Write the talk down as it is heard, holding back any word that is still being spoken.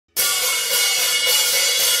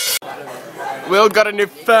Will got a new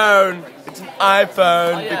phone. It's an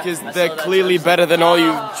iPhone because they're clearly better than all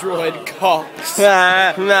you Droid cocks.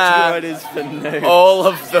 Nah. Droid is for noob.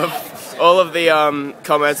 All of the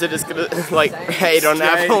comments are just gonna like hate on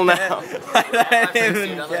Apple now. I don't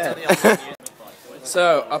even care.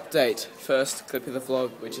 So, update. First clip of the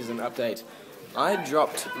vlog, which is an update. I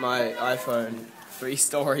dropped my iPhone 3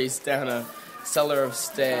 stories down a cellar of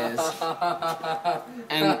stairs.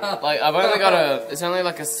 And, like, I've only got it's only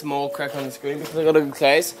like a small crack on the screen because I got a good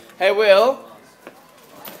case. Hey, Will,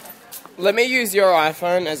 let me use your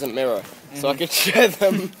iPhone as a mirror so I can show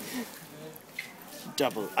them.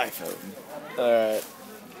 Double iPhone. Alright,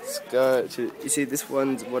 let's go to, you see, this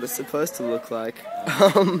one's what it's supposed to look like.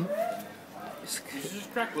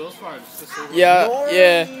 Just crack Will's phone just to see.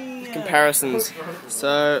 Yeah, comparisons.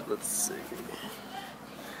 So, let's see.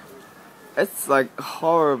 It's like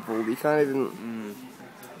horrible, you can't even...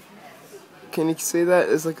 Can you see that?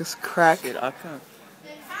 There's like a crack. Shit, I can't.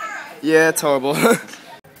 Yeah, it's horrible.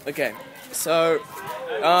 Okay, so,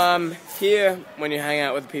 here, when you hang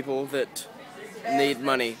out with people that need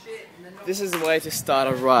money, this is the way to start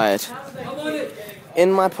a riot.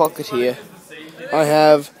 In my pocket here, I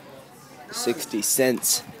have 60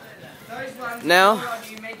 cents. Now,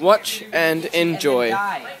 watch and enjoy.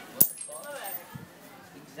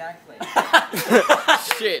 Exactly.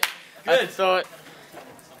 Shit. I thought...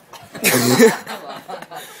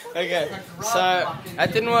 Okay, so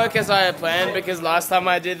that didn't work as I had planned because last time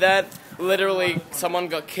I did that, literally someone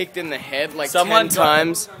got kicked in the head like 10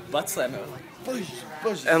 times. Butt slam.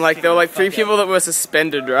 And like there were like 3 people that were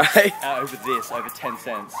suspended, right? Over this, over 10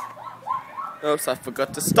 cents. Oops, I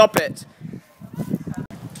forgot to stop it.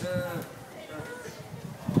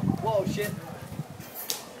 Whoa, shit.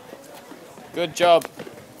 Good job.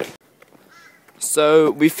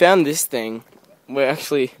 So we found this thing. We're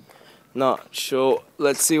actually not sure.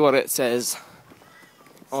 Let's see what it says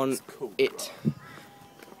on it.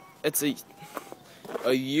 It's a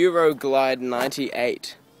Euroglide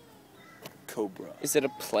 98. Cobra. Is it a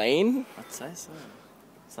plane? I'd say so.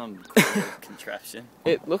 Some contraption.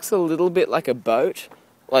 It looks a little bit like a boat.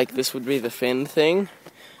 Like this would be the fin thing.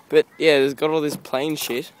 But yeah, it's got all this plane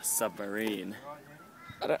shit. Submarine.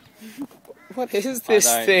 What is this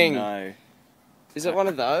I don't thing? know. Is it one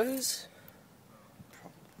of those?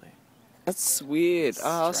 Probably. That's weird.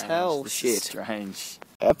 Oh, as hell. This Shit. is strange.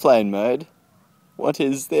 Airplane mode? What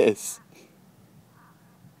is this?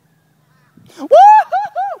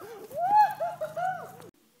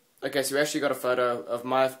 Okay, so we actually got a photo of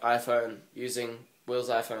my iPhone using Will's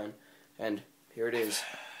iPhone, and here it is.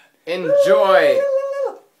 Enjoy!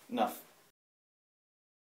 Enough.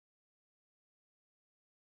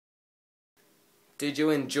 Did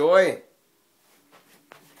you enjoy?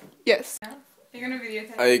 Yes. You're gonna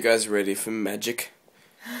videotape. Are you guys ready for magic?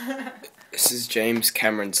 This is James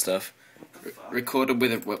Cameron stuff. Recorded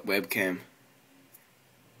with a webcam.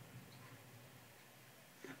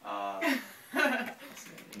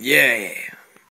 Yeah.